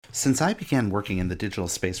Since I began working in the digital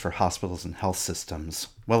space for hospitals and health systems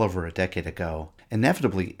well over a decade ago,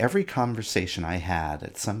 inevitably every conversation I had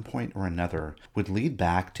at some point or another would lead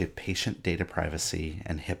back to patient data privacy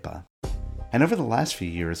and HIPAA. And over the last few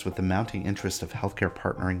years, with the mounting interest of healthcare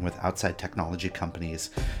partnering with outside technology companies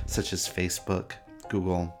such as Facebook,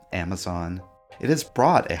 Google, Amazon, it has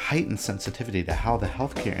brought a heightened sensitivity to how the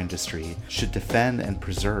healthcare industry should defend and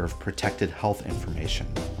preserve protected health information,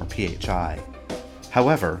 or PHI.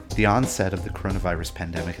 However, the onset of the coronavirus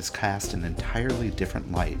pandemic has cast an entirely different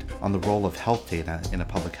light on the role of health data in a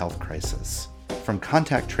public health crisis. From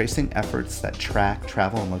contact tracing efforts that track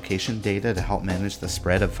travel and location data to help manage the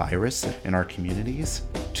spread of virus in our communities,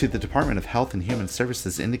 to the Department of Health and Human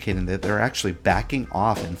Services indicating that they're actually backing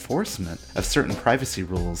off enforcement of certain privacy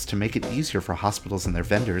rules to make it easier for hospitals and their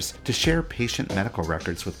vendors to share patient medical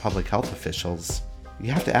records with public health officials,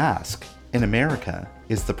 you have to ask, in America,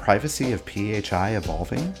 is the privacy of PHI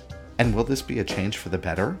evolving? And will this be a change for the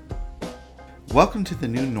better? Welcome to The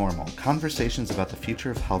New Normal, conversations about the future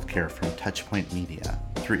of healthcare from Touchpoint Media.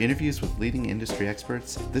 Through interviews with leading industry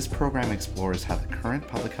experts, this program explores how the current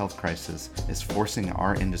public health crisis is forcing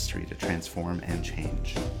our industry to transform and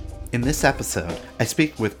change. In this episode, I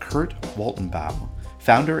speak with Kurt Waltenbaugh,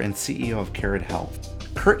 founder and CEO of Carrot Health.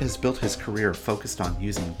 Kurt has built his career focused on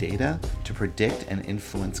using data to predict and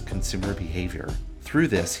influence consumer behavior. Through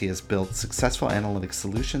this, he has built successful analytic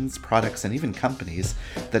solutions, products, and even companies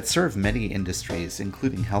that serve many industries,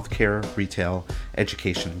 including healthcare, retail,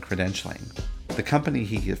 education, and credentialing. The company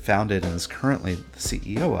he founded and is currently the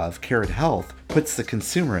CEO of, Carrot Health, puts the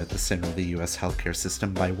consumer at the center of the U.S. healthcare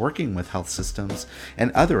system by working with health systems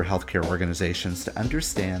and other healthcare organizations to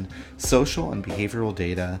understand social and behavioral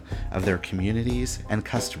data of their communities and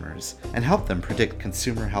customers and help them predict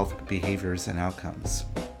consumer health behaviors and outcomes.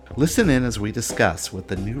 Listen in as we discuss what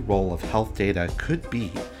the new role of health data could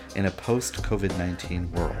be in a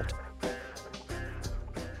post-COVID-19 world.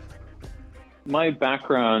 My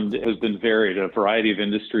background has been varied, a variety of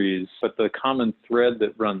industries, but the common thread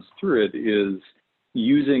that runs through it is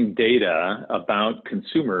using data about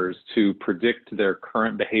consumers to predict their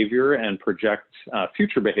current behavior and project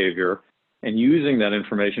future behavior, and using that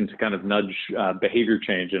information to kind of nudge behavior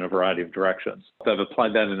change in a variety of directions. I've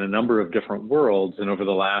applied that in a number of different worlds, and over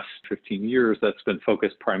the last 15 years, that's been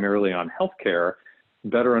focused primarily on healthcare,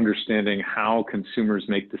 better understanding how consumers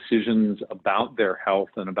make decisions about their health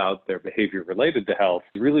and about their behavior related to health,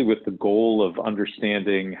 really with the goal of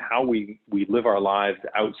understanding how we live our lives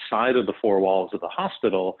outside of the four walls of the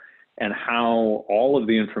hospital, and how all of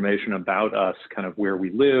the information about us, kind of where we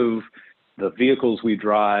live, the vehicles we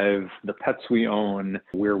drive, the pets we own,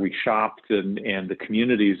 where we shopped, and the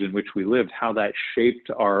communities in which we lived, how that shaped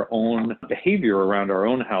our own behavior around our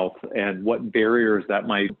own health, and what barriers that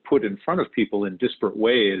might put in front of people in disparate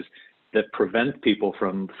ways that prevent people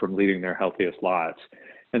from leading their healthiest lives.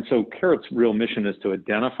 And so Carrot's real mission is to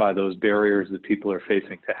identify those barriers that people are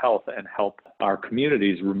facing to health and help our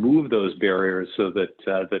communities remove those barriers so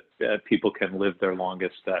that people can live their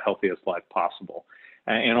longest, healthiest life possible.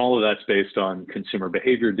 And all of that's based on consumer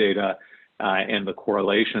behavior data and the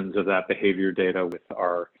correlations of that behavior data with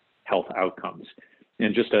our health outcomes.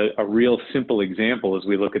 And just a real simple example, as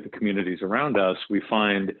we look at the communities around us, we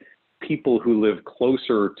find people who live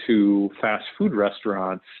closer to fast food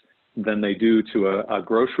restaurants than they do to a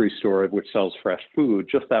grocery store which sells fresh food.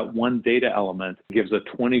 Just that one data element gives a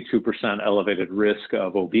 22% elevated risk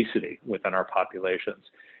of obesity within our populations.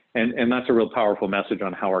 And that's a real powerful message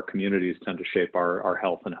on how our communities tend to shape our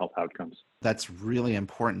health and health outcomes. That's really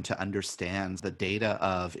important to understand the data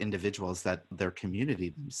of individuals, that their community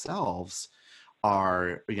themselves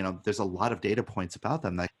are, there's a lot of data points about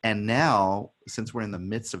them. And now, since we're in the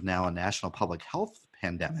midst of now a national public health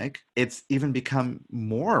pandemic, it's even become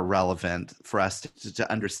more relevant for us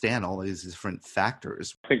to understand all these different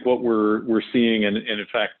factors. I think what we're seeing, and in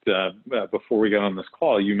fact, before we got on this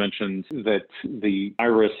call, you mentioned that the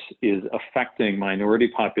virus is affecting minority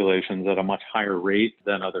populations at a much higher rate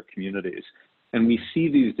than other communities. And we see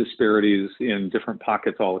these disparities in different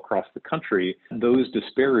pockets all across the country. Those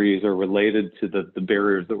disparities are related to the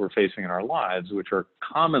barriers that we're facing in our lives, which are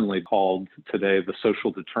commonly called today the social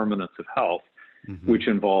determinants of health. Mm-hmm. Which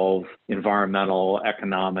involve environmental,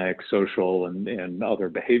 economic, social, and other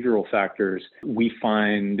behavioral factors. We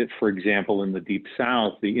find, for example, in the Deep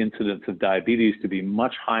South, the incidence of diabetes to be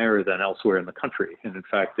much higher than elsewhere in the country. And in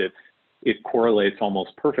fact, it correlates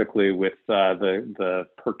almost perfectly with the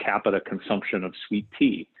per capita consumption of sweet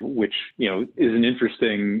tea, which is an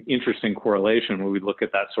interesting correlation when we look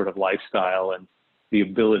at that sort of lifestyle and the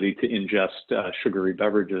ability to ingest sugary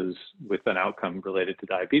beverages with an outcome related to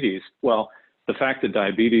diabetes. Well, The fact that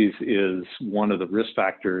diabetes is one of the risk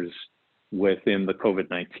factors within the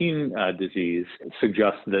COVID-19 disease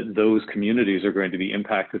suggests that those communities are going to be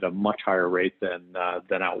impacted at a much higher rate than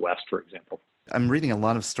out west, for example. I'm reading a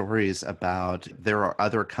lot of stories about there are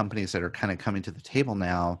other companies that are kind of coming to the table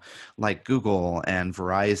now, like Google and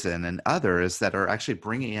Verizon and others that are actually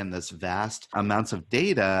bringing in this vast amounts of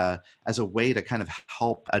data as a way to kind of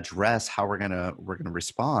help address how we're going to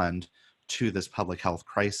respond to this public health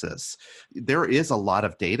crisis. There is a lot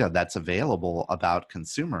of data that's available about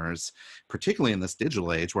consumers, particularly in this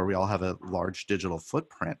digital age where we all have a large digital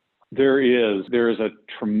footprint. There is a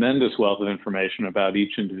tremendous wealth of information about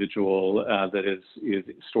each individual that is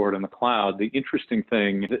stored in the cloud. The interesting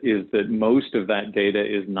thing is that most of that data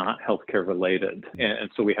is not healthcare related. And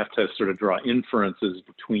so we have to sort of draw inferences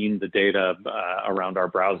between the data around our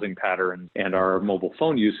browsing patterns and our mobile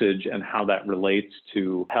phone usage and how that relates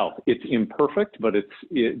to health. It's imperfect, but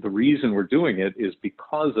the reason we're doing it is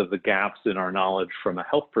because of the gaps in our knowledge from a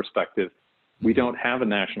health perspective. We don't have a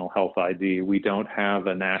national health ID. We don't have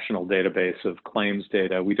a national database of claims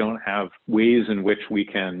data. We don't have ways in which we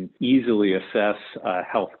can easily assess a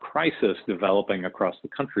health crisis developing across the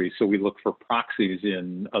country. So we look for proxies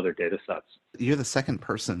in other data sets. You're the second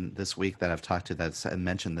person this week that I've talked to that's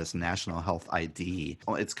mentioned this national health ID.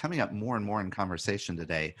 Well, it's coming up more and more in conversation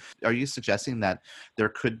today. Are you suggesting that there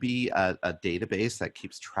could be a database that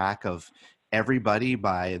keeps track of everybody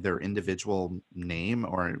by their individual name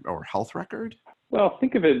or health record? Well,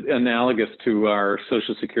 think of it analogous to our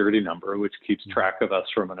Social Security number, which keeps track of us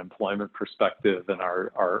from an employment perspective and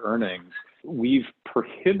our earnings. We've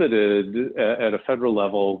prohibited at a federal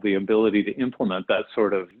level the ability to implement that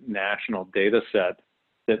sort of national data set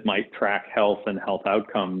that might track health and health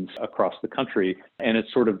outcomes across the country. And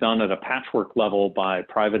it's sort of done at a patchwork level by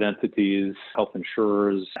private entities, health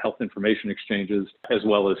insurers, health information exchanges, as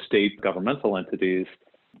well as state governmental entities.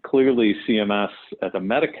 Clearly, CMS at the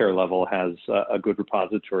Medicare level has a good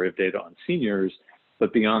repository of data on seniors,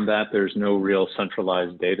 but beyond that, there's no real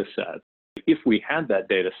centralized data set. If we had that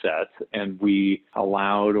data set and we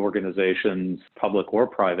allowed organizations, public or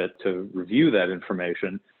private, to review that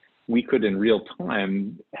information, we could in real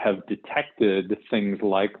time have detected things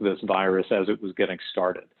like this virus as it was getting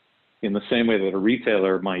started. In the same way that a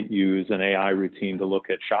retailer might use an AI routine to look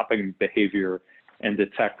at shopping behavior and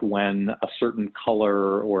detect when a certain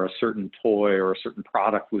color or a certain toy or a certain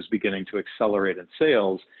product was beginning to accelerate in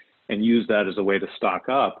sales and use that as a way to stock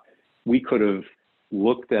up, we could have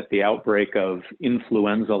looked at the outbreak of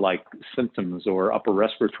influenza-like symptoms or upper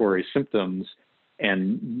respiratory symptoms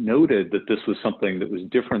and noted that this was something that was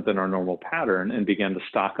different than our normal pattern and began to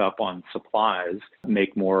stock up on supplies,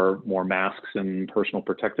 make more masks and personal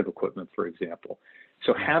protective equipment, for example.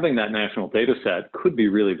 So having that national data set could be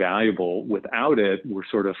really valuable. Without it, we're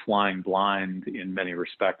sort of flying blind in many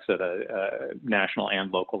respects at a national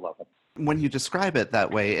and local level. When you describe it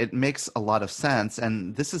that way, it makes a lot of sense.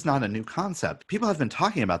 And this is not a new concept. People have been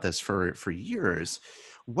talking about this for years.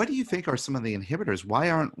 What do you think are some of the inhibitors?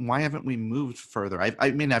 Why haven't we moved further?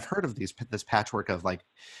 I mean, I've heard of this patchwork of like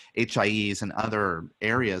HIEs and other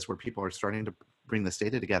areas where people are starting to bring this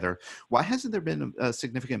data together. Why hasn't there been a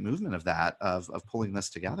significant movement of that, of pulling this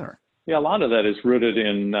together? Yeah, a lot of that is rooted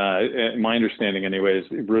in my understanding anyways,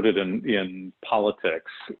 rooted in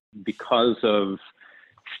politics because of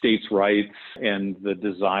states' rights and the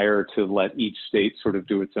desire to let each state sort of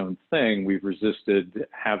do its own thing. We've resisted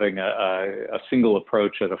having a single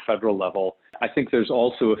approach at a federal level. I think there's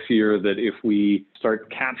also a fear that if we start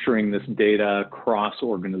capturing this data cross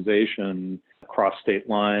organization, across state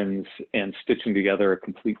lines, and stitching together a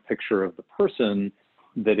complete picture of the person,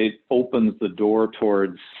 that it opens the door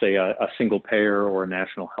towards, say, a single payer or a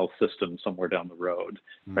national health system somewhere down the road,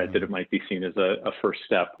 right? That it might be seen as a first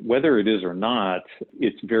step. Whether it is or not,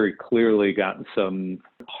 it's very clearly gotten some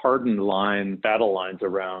hardened battle lines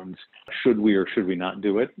around should we or should we not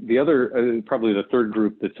do it. The other, probably the third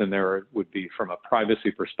group that's in there would be from a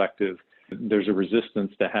privacy perspective. There's a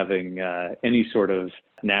resistance to having any sort of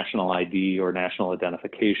national ID or national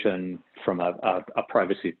identification from a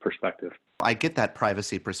privacy perspective. I get that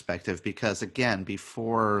privacy perspective because, again,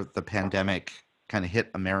 before the pandemic kind of hit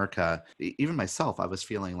America, even myself, I was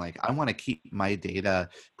feeling like I want to keep my data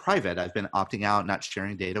private. I've been opting out, not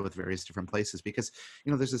sharing data with various different places because,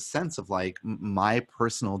 there's a sense of like my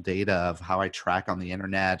personal data of how I track on the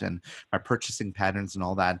internet and my purchasing patterns and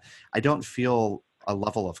all that. I don't feel a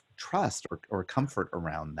level of trust or comfort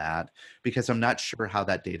around that because I'm not sure how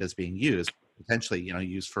that data is being used, potentially,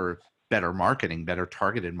 used for better marketing, better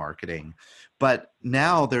targeted marketing. But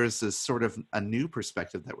now there's this sort of a new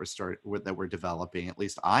perspective that we're developing, at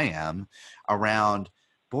least I am, around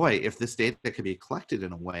boy, if this data could be collected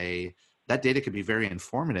in a way, that data could be very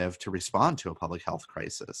informative to respond to a public health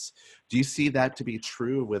crisis. Do you see that to be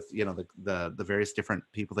true with, the various different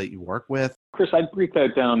people that you work with? Chris, I'd break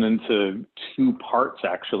that down into two parts,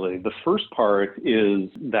 actually. The first part is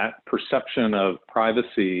that perception of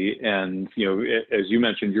privacy. And, as you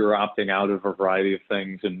mentioned, you're opting out of a variety of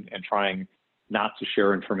things and trying not to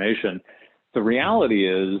share information. The reality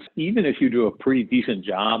is, even if you do a pretty decent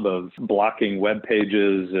job of blocking web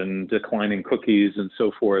pages and declining cookies and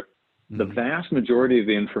so forth, the vast majority of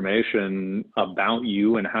the information about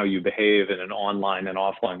you and how you behave in an online and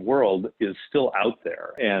offline world is still out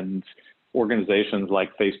there. And organizations like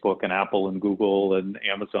Facebook and Apple and Google and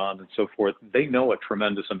Amazon and so forth, they know a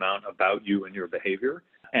tremendous amount about you and your behavior,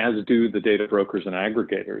 as do the data brokers and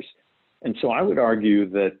aggregators. And so I would argue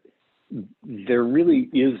that there really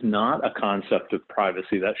is not a concept of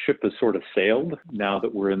privacy. That ship has sort of sailed now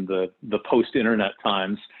that we're in the post-internet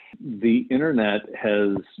times. The internet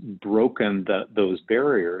has broken those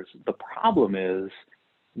barriers. The problem is,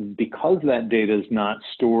 because that data is not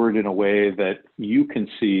stored in a way that you can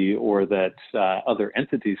see or that other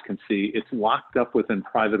entities can see, it's locked up within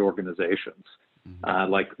private organizations,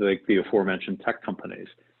 like the aforementioned tech companies.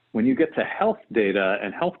 When you get to health data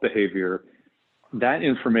and health behavior, that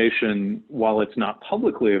information, while it's not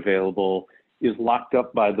publicly available, is locked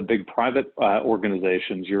up by the big private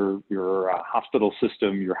organizations, your hospital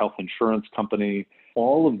system, your health insurance company.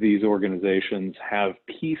 All of these organizations have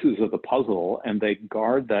pieces of the puzzle, and they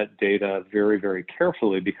guard that data very, very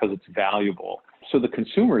carefully because it's valuable. So the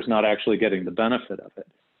consumer is not actually getting the benefit of it.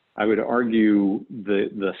 I would argue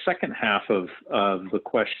the second half of the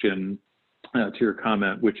question to your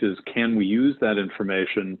comment, which is, can we use that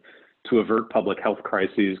information to avert public health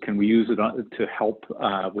crises? Can we use it to help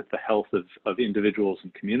with the health of individuals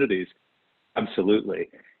and communities? Absolutely.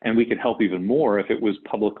 And we could help even more if it was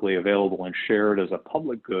publicly available and shared as a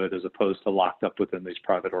public good, as opposed to locked up within these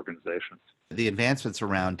private organizations. The advancements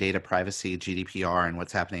around data privacy, GDPR, and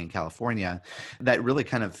what's happening in California, that really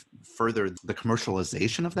kind of furthered the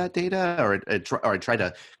commercialization of that data, or try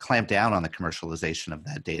to clamp down on the commercialization of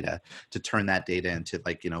that data to turn that data into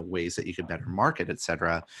ways that you could better market, et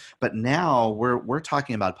cetera. But now we're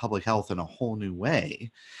talking about public health in a whole new way.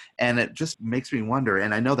 And it just makes me wonder,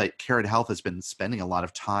 and I know that Carrot Health has been spending a lot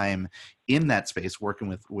of time in that space, working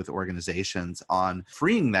with organizations on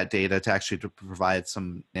freeing that data to provide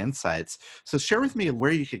some insights. So share with me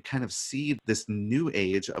where you could kind of see this new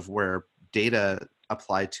age of where data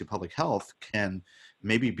applied to public health can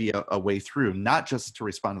maybe be a way through, not just to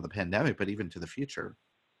respond to the pandemic, but even to the future.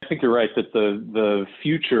 I think you're right that the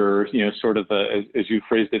future, sort of as you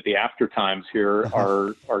phrased it, the after times here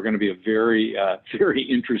are going to be a very, very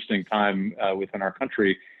interesting time within our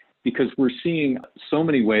country, because we're seeing so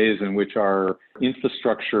many ways in which our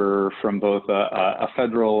infrastructure from both a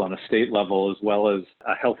federal and a state level, as well as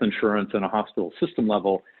a health insurance and a hospital system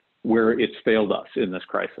level, where it's failed us in this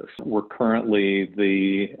crisis. We're currently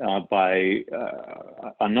by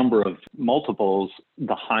a number of multiples,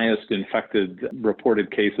 the highest infected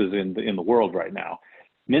reported cases in the world right now.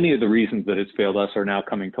 Many of the reasons that it's failed us are now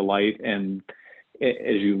coming to light, and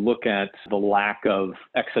as you look at the lack of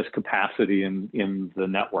excess capacity in the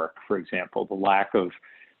network, for example, the lack of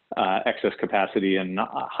excess capacity in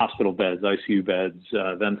hospital beds, ICU beds,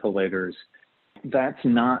 ventilators, that's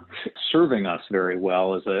not serving us very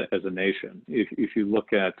well as a nation. If you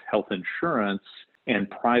look at health insurance and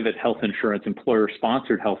private health insurance,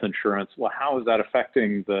 employer-sponsored health insurance, well, how is that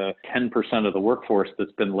affecting the 10% of the workforce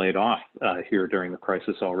that's been laid off here during the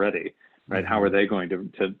crisis already, right? How are they going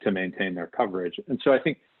to maintain their coverage? And so I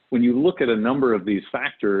think when you look at a number of these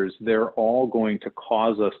factors, they're all going to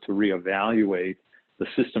cause us to reevaluate the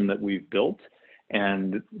system that we've built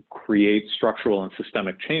and create structural and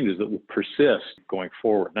systemic changes that will persist going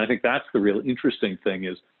forward. And I think that's the real interesting thing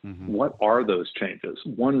is, what are those changes?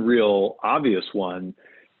 One real obvious one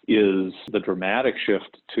is the dramatic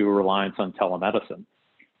shift to reliance on telemedicine,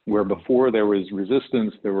 where before there was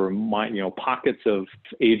resistance, there were pockets of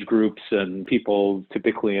age groups and people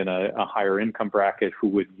typically in a higher income bracket who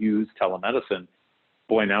would use telemedicine.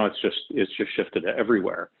 Boy, now it's just shifted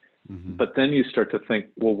everywhere. But then you start to think,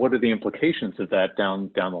 well, what are the implications of that down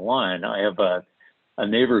the line? I have a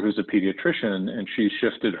neighbor who's a pediatrician, and she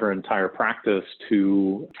shifted her entire practice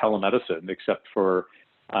to telemedicine, except for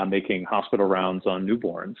making hospital rounds on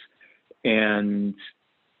newborns. And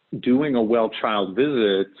doing a well child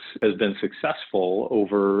visit has been successful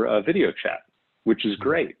over a video chat, which is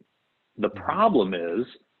great. The problem is,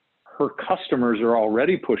 her customers are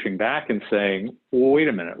already pushing back and saying, well, wait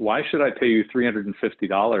a minute, why should I pay you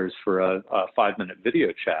 $350 for a 5-minute video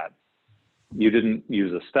chat? You didn't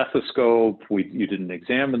use a stethoscope. You didn't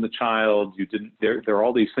examine the child. You didn't. There are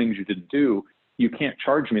all these things you didn't do. You can't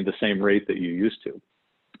charge me the same rate that you used to.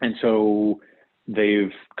 And so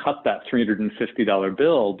they've cut that $350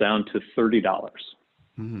 bill down to $30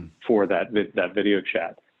 for that video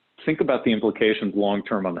chat. Think about the implications long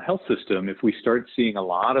term on the health system. If we start seeing a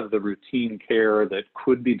lot of the routine care that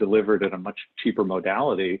could be delivered at a much cheaper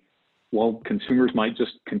modality, well, consumers might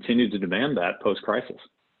just continue to demand that post-crisis.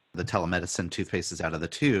 The telemedicine toothpaste is out of the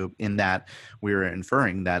tube, in that we're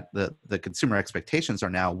inferring that the consumer expectations are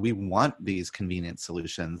now, we want these convenient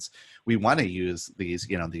solutions. We want to use these,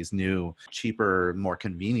 these new, cheaper, more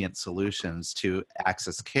convenient solutions to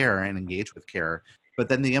access care and engage with care. But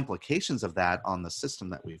then the implications of that on the system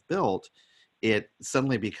that we've built, it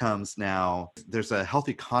suddenly becomes now there's a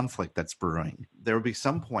healthy conflict that's brewing. There will be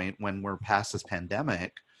some point when we're past this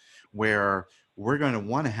pandemic where we're going to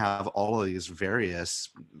want to have all of these various,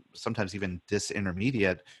 sometimes even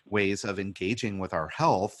disintermediate ways of engaging with our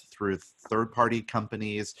health through third-party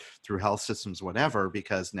companies, through health systems, whatever,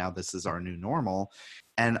 because now this is our new normal.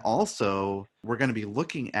 And also, we're going to be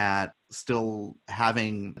looking at still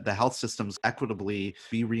having the health systems equitably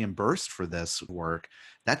be reimbursed for this work.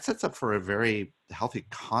 That sets up for a very healthy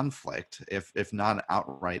conflict, if not an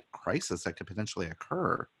outright crisis that could potentially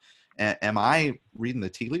occur. Am I reading the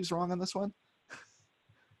tea leaves wrong on this one?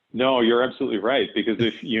 No, you're absolutely right. Because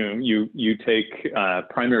if you take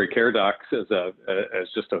primary care docs as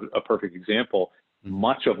just a perfect example,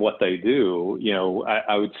 much of what they do,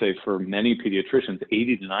 I would say for many pediatricians,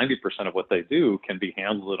 80 to 90% of what they do can be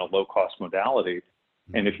handled in a low-cost modality.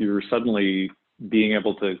 And if you're suddenly being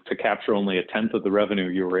able to capture only a tenth of the revenue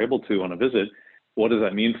you were able to on a visit, what does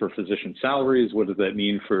that mean for physician salaries? What does that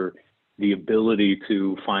mean for the ability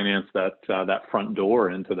to finance that front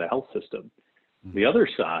door into the health system? The other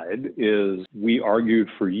side is we argued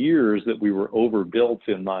for years that we were overbuilt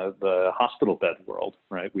in the hospital bed world,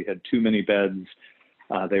 right? We had too many beds.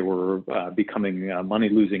 They were becoming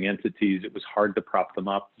money-losing entities. It was hard to prop them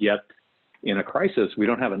up. Yet in a crisis, we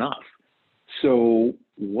don't have enough. So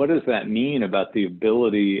what does that mean about the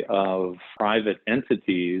ability of private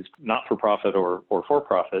entities, not-for-profit or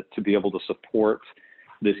for-profit, to be able to support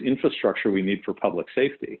this infrastructure we need for public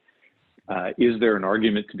safety? Is there an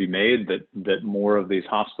argument to be made that more of these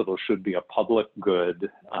hospitals should be a public good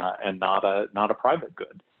and not a private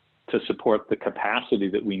good to support the capacity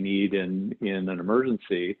that we need in an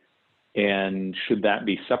emergency? And should that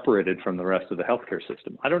be separated from the rest of the healthcare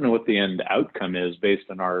system? I don't know what the end outcome is based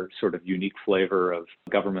on our sort of unique flavor of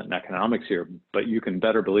government and economics here, but you can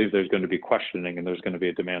better believe there's going to be questioning and there's going to be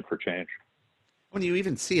a demand for change. When you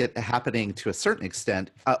even see it happening to a certain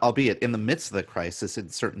extent, albeit in the midst of the crisis in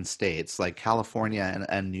certain states like California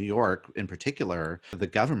and New York in particular, the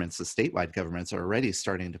governments, the statewide governments, are already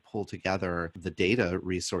starting to pull together the data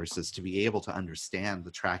resources to be able to understand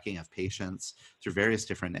the tracking of patients through various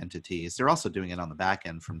different entities. They're also doing it on the back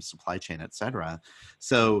end from supply chain, et cetera.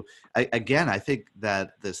 So again, I think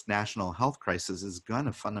that this national health crisis is going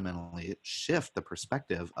to fundamentally shift the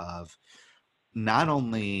perspective of not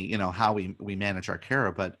only, how we manage our care,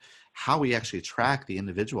 but how we actually track the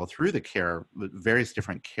individual through the care, various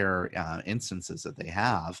different care instances that they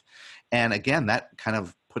have. And again, that kind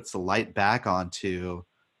of puts the light back onto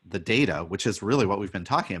the data, which is really what we've been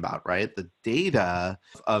talking about, right? The data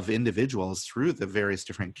of individuals through the various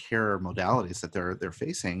different care modalities that they're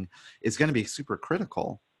facing is going to be super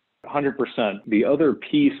critical. 100%. The other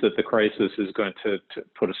piece that the crisis is going to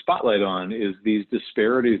put a spotlight on is these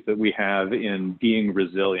disparities that we have in being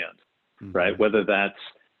resilient, right? Whether that's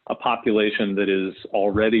a population that is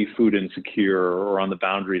already food insecure or on the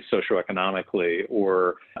boundaries socioeconomically,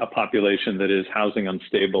 or a population that is housing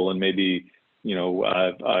unstable and maybe,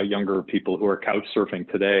 younger people who are couch surfing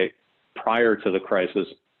today prior to the crisis.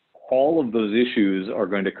 All of those issues are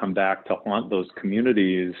going to come back to haunt those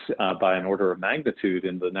communities by an order of magnitude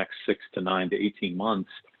in the next 6 to 9 to 18 months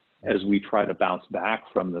as we try to bounce back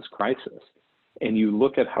from this crisis. And you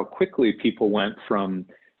look at how quickly people went from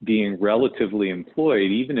being relatively employed,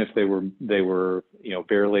 even if they were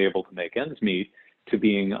barely able to make ends meet, to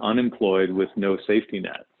being unemployed with no safety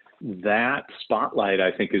net. That spotlight,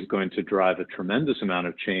 I think, is going to drive a tremendous amount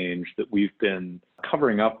of change that we've been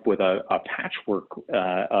covering up with a patchwork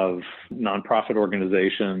of nonprofit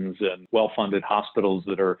organizations and well-funded hospitals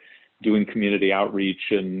that are doing community outreach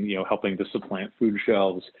and helping to supplant food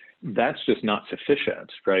shelves. That's just not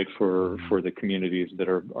sufficient, right, for the communities that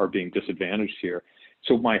are being disadvantaged here.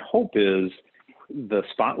 So my hope is the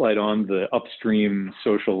spotlight on the upstream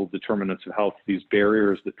social determinants of health, these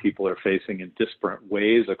barriers that people are facing in disparate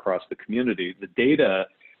ways across the community. The data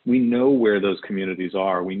We know where those communities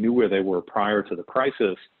are. We knew where they were prior to the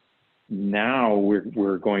crisis. Now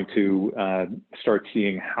we're going to start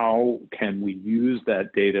seeing how can we use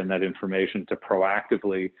that data and that information to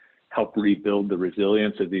proactively help rebuild the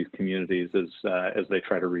resilience of these communities as they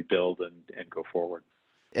try to rebuild and go forward.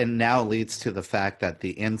 And now leads to the fact that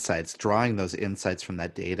the insights, drawing those insights from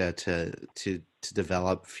that data to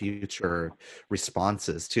develop future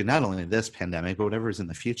responses to not only this pandemic, but whatever is in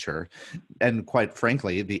the future. And quite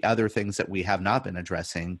frankly, the other things that we have not been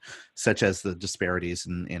addressing, such as the disparities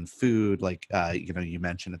in food, like you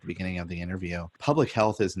mentioned at the beginning of the interview. Public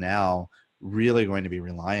health is now really going to be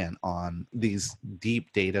reliant on these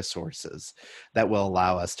deep data sources that will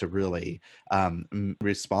allow us to really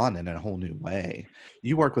respond in a whole new way.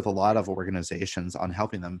 You work with a lot of organizations on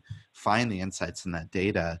helping them find the insights in that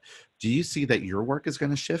data. Do you see that your work is going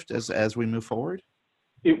to shift as we move forward?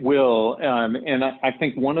 It will. And I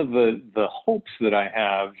think one of the hopes that I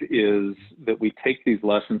have is that we take these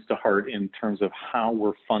lessons to heart in terms of how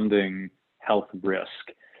we're funding health risk.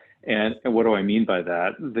 And what do I mean by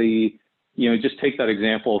that? Just take that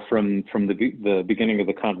example from the beginning of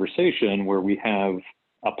the conversation where we have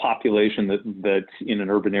a population that in an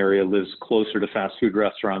urban area lives closer to fast food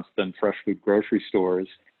restaurants than fresh food grocery stores.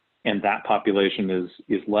 And that population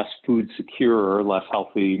is less food secure, less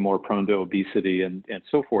healthy, more prone to obesity and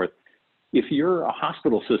so forth. If you're a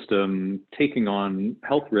hospital system taking on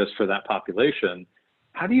health risks for that population,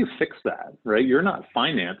 how do you fix that, right? You're not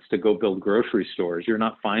financed to go build grocery stores. You're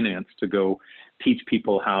not financed to go teach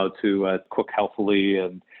people how to cook healthily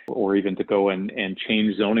or even to go and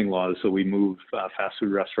change zoning laws so we move fast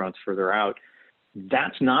food restaurants further out.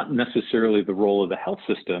 That's not necessarily the role of the health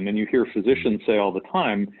system. And you hear physicians say all the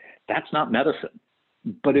time, that's not medicine.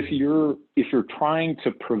 But if you're trying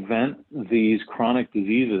to prevent these chronic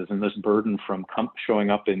diseases and this burden from showing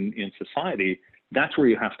up in society, that's where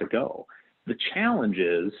you have to go. The challenge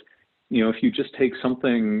is, if you just take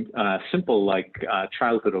something simple like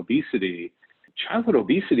childhood obesity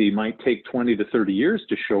might take 20 to 30 years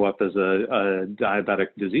to show up as a diabetic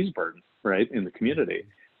disease burden, right, in the community.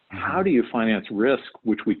 How do you finance risk,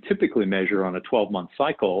 which we typically measure on a 12-month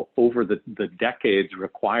cycle, over the decades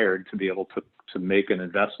required to be able to make an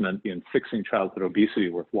investment in fixing childhood obesity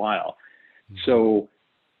worthwhile? So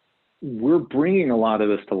we're bringing a lot of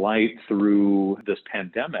this to light through this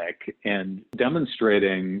pandemic and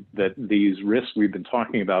demonstrating that these risks we've been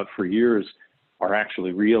talking about for years are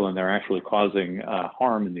actually real and they're actually causing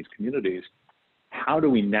harm in these communities. How do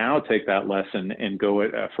we now take that lesson and go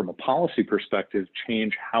from a policy perspective,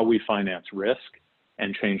 change how we finance risk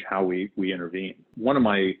and change how we intervene? One of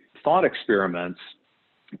my thought experiments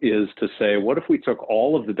is to say, what if we took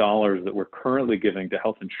all of the dollars that we're currently giving to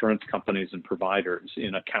health insurance companies and providers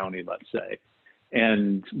in a county, let's say,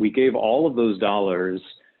 and we gave all of those dollars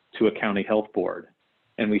to a county health board.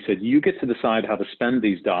 And we said, you get to decide how to spend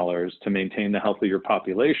these dollars to maintain the health of your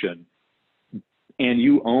population, and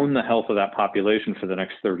you own the health of that population for the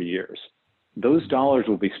next 30 years. Those dollars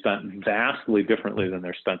will be spent vastly differently than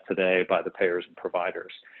they're spent today by the payers and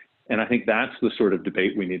providers. And I think that's the sort of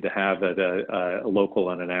debate we need to have at a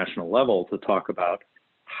local and a national level to talk about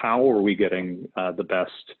how are we getting the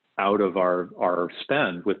best out of our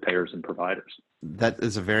spend with payers and providers. That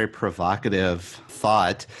is a very provocative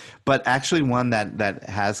thought, but actually one that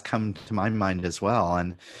has come to my mind as well.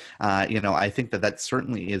 And, I think that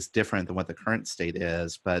certainly is different than what the current state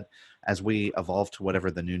is. But as we evolve to whatever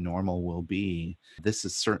the new normal will be, this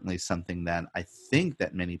is certainly something that I think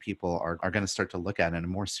that many people are going to start to look at in a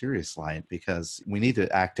more serious light, because we need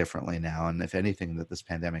to act differently now. And if anything that this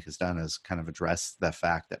pandemic has done is kind of address the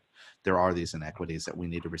fact that there are these inequities that we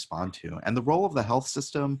need to respond to. And the role of the health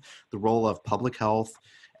system, the role of public health,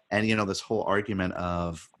 and this whole argument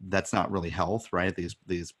of that's not really health, right?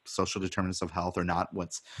 These social determinants of health are not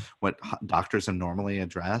what doctors have normally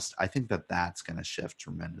addressed. I think that's going to shift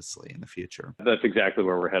tremendously in the future. That's exactly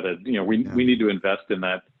where we're headed. We need to invest in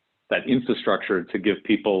that infrastructure to give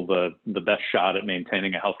people the best shot at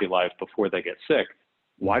maintaining a healthy life before they get sick.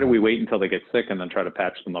 Why do we wait until they get sick and then try to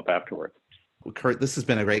patch them up afterwards? Well, Kurt, this has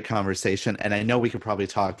been a great conversation, and I know we could probably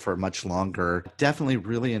talk for much longer. Definitely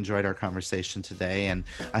really enjoyed our conversation today, and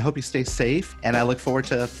I hope you stay safe, and I look forward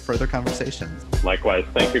to further conversations. Likewise.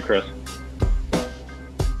 Thank you, Chris.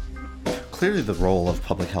 Clearly, the role of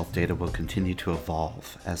public health data will continue to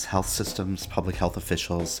evolve as health systems, public health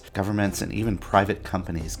officials, governments, and even private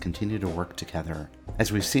companies continue to work together.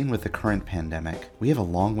 As we've seen with the current pandemic, we have a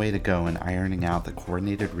long way to go in ironing out the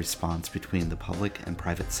coordinated response between the public and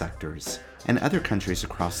private sectors. And other countries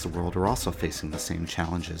across the world are also facing the same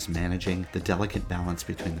challenges, managing the delicate balance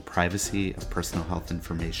between the privacy of personal health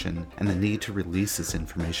information and the need to release this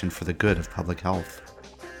information for the good of public health.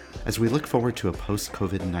 As we look forward to a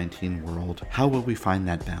post-COVID-19 world, how will we find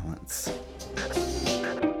that balance?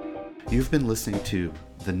 You've been listening to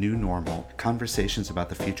The New Normal, Conversations about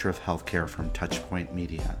the Future of Healthcare from Touchpoint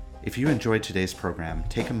Media. If you enjoyed today's program,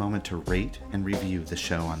 take a moment to rate and review the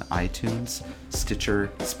show on iTunes,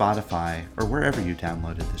 Stitcher, Spotify, or wherever you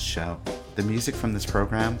downloaded this show. The music from this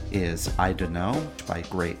program is I Dunno by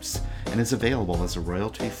Grapes and is available as a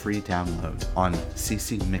royalty-free download on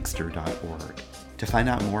ccmixter.org. To find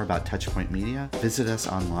out more about Touchpoint Media, visit us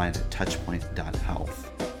online at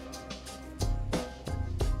touchpoint.health.